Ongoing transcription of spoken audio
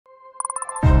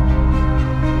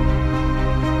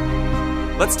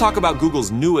Let's talk about Google's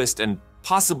newest and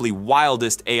possibly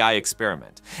wildest AI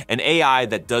experiment. An AI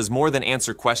that does more than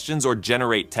answer questions or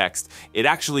generate text. It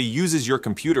actually uses your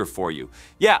computer for you.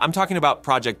 Yeah, I'm talking about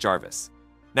Project Jarvis.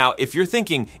 Now, if you're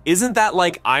thinking, isn't that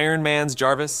like Iron Man's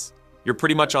Jarvis? You're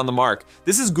pretty much on the mark.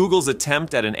 This is Google's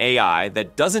attempt at an AI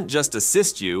that doesn't just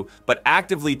assist you, but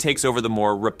actively takes over the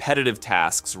more repetitive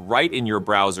tasks right in your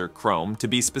browser, Chrome, to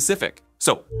be specific.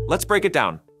 So, let's break it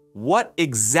down. What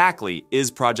exactly is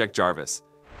Project Jarvis?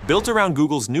 Built around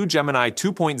Google's new Gemini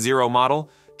 2.0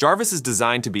 model, Jarvis is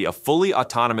designed to be a fully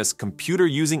autonomous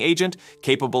computer-using agent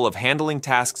capable of handling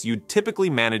tasks you'd typically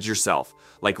manage yourself,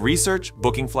 like research,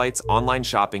 booking flights, online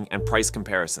shopping, and price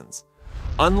comparisons.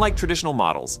 Unlike traditional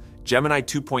models, Gemini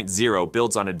 2.0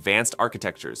 builds on advanced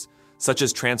architectures, such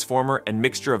as Transformer and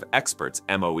Mixture of Experts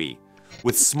 (MOE),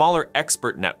 with smaller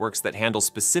expert networks that handle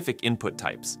specific input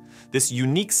types. This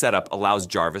unique setup allows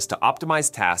Jarvis to optimize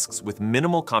tasks with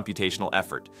minimal computational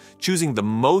effort, choosing the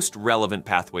most relevant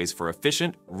pathways for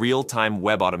efficient, real-time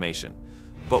web automation.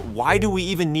 But why do we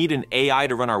even need an AI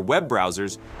to run our web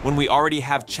browsers when we already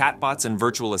have chatbots and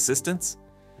virtual assistants?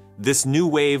 This new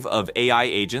wave of AI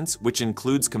agents, which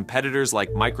includes competitors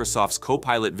like Microsoft's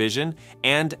Copilot Vision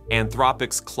and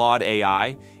Anthropic's Claude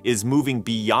AI, is moving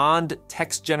beyond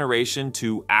text generation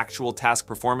to actual task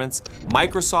performance.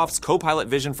 Microsoft's Copilot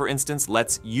Vision, for instance,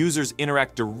 lets users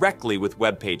interact directly with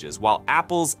web pages, while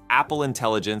Apple's Apple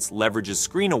Intelligence leverages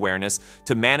screen awareness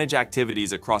to manage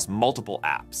activities across multiple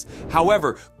apps.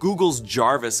 However, Google's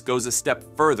Jarvis goes a step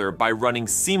further by running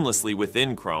seamlessly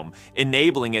within Chrome,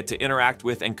 enabling it to interact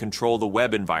with and control the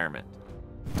web environment.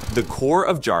 The core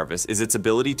of Jarvis is its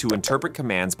ability to interpret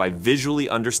commands by visually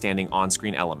understanding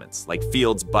on-screen elements, like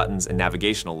fields, buttons, and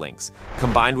navigational links.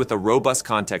 Combined with a robust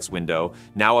context window,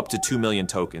 now up to 2 million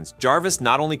tokens, Jarvis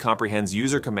not only comprehends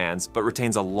user commands, but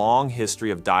retains a long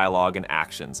history of dialogue and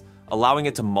actions, allowing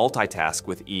it to multitask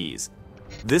with ease.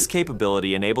 This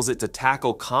capability enables it to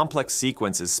tackle complex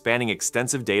sequences spanning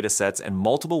extensive datasets and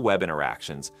multiple web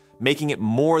interactions, making it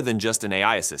more than just an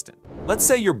AI assistant. Let's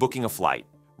say you're booking a flight.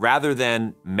 Rather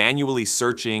than manually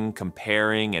searching,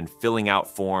 comparing, and filling out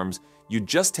forms, you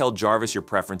just tell Jarvis your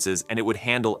preferences and it would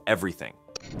handle everything.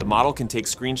 The model can take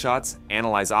screenshots,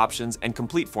 analyze options, and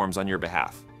complete forms on your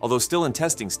behalf. Although still in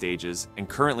testing stages and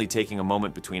currently taking a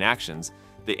moment between actions,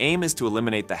 the aim is to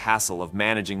eliminate the hassle of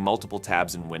managing multiple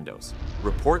tabs in Windows.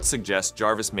 Reports suggest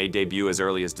Jarvis may debut as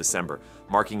early as December,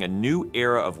 marking a new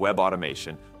era of web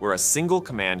automation where a single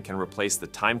command can replace the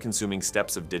time-consuming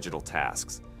steps of digital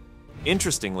tasks.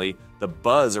 Interestingly, the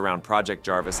buzz around Project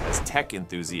Jarvis has tech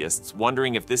enthusiasts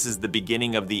wondering if this is the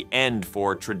beginning of the end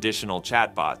for traditional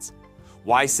chatbots.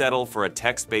 Why settle for a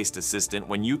text-based assistant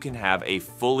when you can have a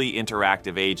fully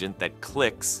interactive agent that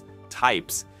clicks,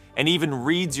 types, and even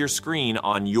reads your screen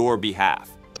on your behalf?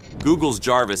 Google's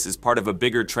Jarvis is part of a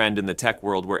bigger trend in the tech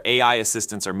world where AI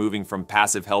assistants are moving from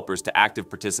passive helpers to active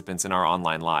participants in our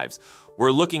online lives.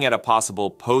 We're looking at a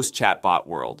possible post-chatbot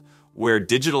world, where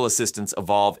digital assistants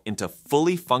evolve into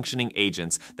fully functioning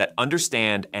agents that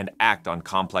understand and act on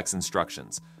complex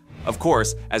instructions. Of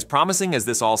course, as promising as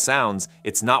this all sounds,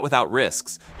 it's not without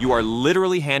risks. You are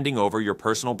literally handing over your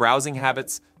personal browsing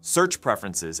habits, search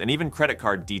preferences, and even credit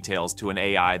card details to an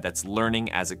AI that's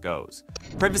learning as it goes.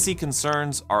 Privacy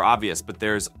concerns are obvious, but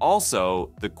there's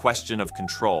also the question of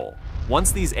control.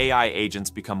 Once these AI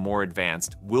agents become more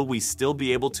advanced, will we still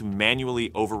be able to manually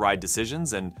override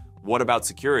decisions? And what about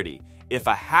security? If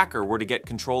a hacker were to get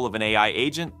control of an AI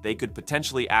agent, they could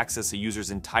potentially access a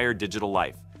user's entire digital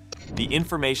life. The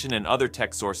information and other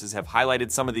tech sources have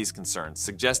highlighted some of these concerns,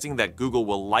 suggesting that Google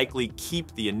will likely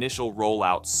keep the initial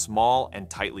rollout small and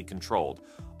tightly controlled.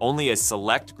 Only a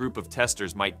select group of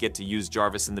testers might get to use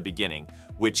Jarvis in the beginning,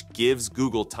 which gives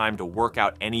Google time to work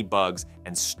out any bugs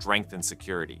and strengthen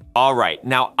security. All right,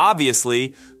 now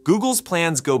obviously, Google's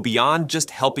plans go beyond just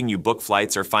helping you book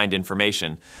flights or find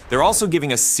information. They're also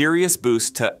giving a serious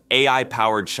boost to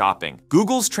AI-powered shopping.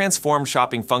 Google's transformed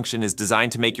shopping function is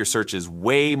designed to make your searches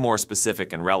way more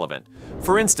specific and relevant.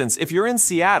 For instance, if you're in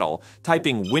Seattle,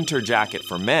 typing winter jacket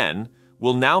for men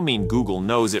will now mean Google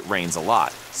knows it rains a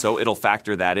lot, so it'll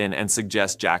factor that in and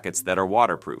suggest jackets that are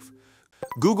waterproof.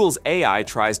 Google's AI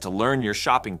tries to learn your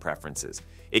shopping preferences.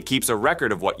 It keeps a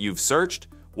record of what you've searched,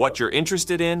 what you're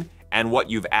interested in, and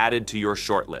what you've added to your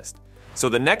shortlist. So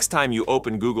the next time you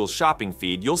open Google's shopping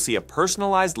feed, you'll see a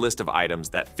personalized list of items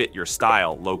that fit your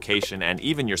style, location, and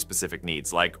even your specific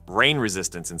needs, like rain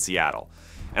resistance in Seattle.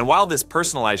 And while this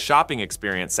personalized shopping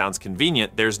experience sounds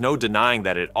convenient, there's no denying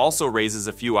that it also raises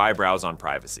a few eyebrows on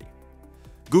privacy.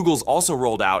 Google's also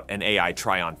rolled out an AI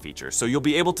try-on feature, so you'll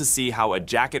be able to see how a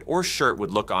jacket or shirt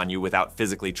would look on you without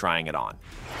physically trying it on.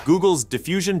 Google's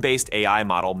diffusion-based AI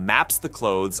model maps the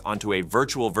clothes onto a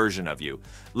virtual version of you,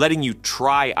 letting you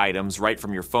try items right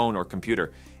from your phone or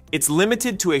computer. It's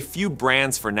limited to a few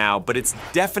brands for now, but it's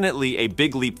definitely a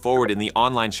big leap forward in the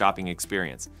online shopping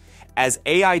experience. As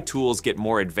AI tools get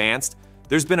more advanced,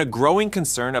 there's been a growing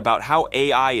concern about how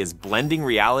AI is blending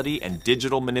reality and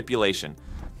digital manipulation.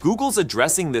 Google's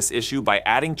addressing this issue by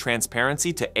adding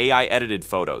transparency to AI-edited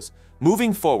photos.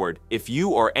 Moving forward, if you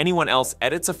or anyone else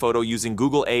edits a photo using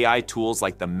Google AI tools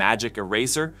like the Magic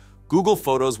Eraser, Google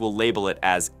Photos will label it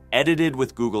as edited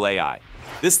with Google AI.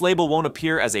 This label won't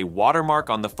appear as a watermark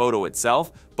on the photo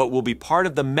itself, but will be part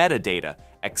of the metadata,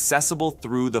 accessible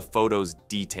through the photo's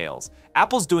details.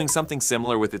 Apple's doing something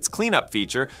similar with its cleanup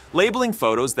feature, labeling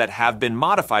photos that have been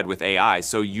modified with AI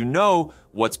so you know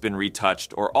what's been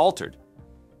retouched or altered.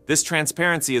 This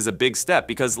transparency is a big step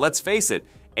because, let's face it,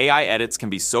 AI edits can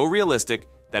be so realistic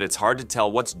that it's hard to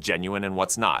tell what's genuine and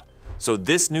what's not. So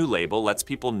this new label lets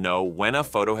people know when a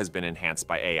photo has been enhanced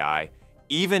by AI,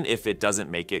 even if it doesn't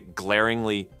make it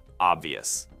glaringly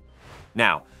obvious.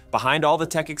 Now, behind all the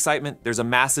tech excitement, there's a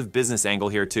massive business angle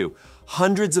here too.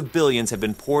 Hundreds of billions have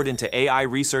been poured into AI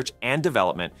research and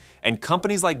development, and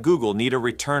companies like Google need a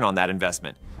return on that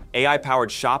investment.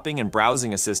 AI-powered shopping and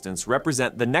browsing assistants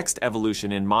represent the next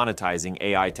evolution in monetizing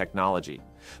AI technology.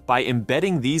 By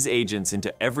embedding these agents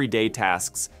into everyday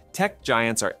tasks, tech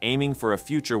giants are aiming for a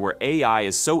future where AI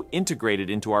is so integrated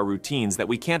into our routines that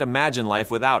we can't imagine life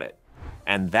without it.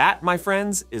 And that, my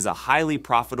friends, is a highly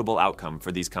profitable outcome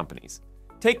for these companies.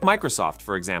 Take Microsoft,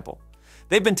 for example.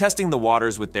 They've been testing the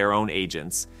waters with their own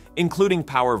agents, including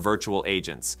Power Virtual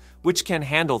Agents, which can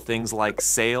handle things like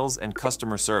sales and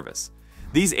customer service.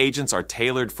 These agents are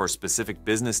tailored for specific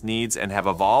business needs and have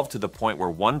evolved to the point where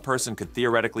one person could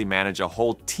theoretically manage a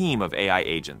whole team of AI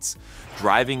agents,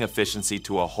 driving efficiency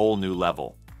to a whole new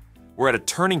level. We're at a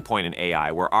turning point in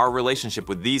AI where our relationship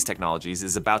with these technologies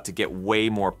is about to get way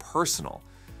more personal.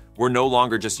 We're no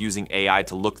longer just using AI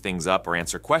to look things up or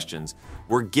answer questions,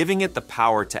 we're giving it the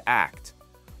power to act.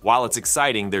 While it's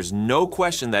exciting, there's no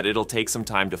question that it'll take some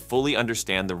time to fully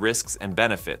understand the risks and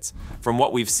benefits. From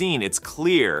what we've seen, it's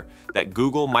clear that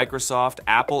Google, Microsoft,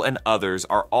 Apple, and others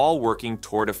are all working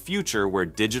toward a future where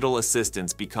digital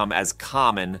assistants become as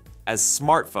common as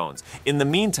smartphones. In the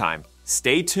meantime,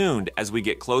 stay tuned as we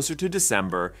get closer to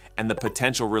December and the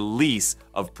potential release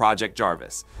of Project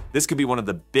Jarvis. This could be one of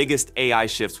the biggest AI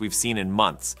shifts we've seen in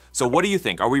months. So what do you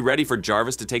think? Are we ready for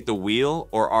Jarvis to take the wheel,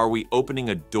 or are we opening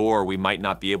a door we might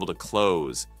not be able to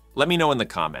close? Let me know in the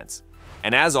comments.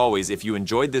 And as always, if you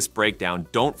enjoyed this breakdown,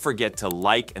 don't forget to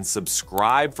like and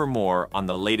subscribe for more on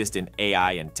the latest in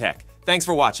AI and tech. Thanks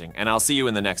for watching, and I'll see you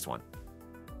in the next one.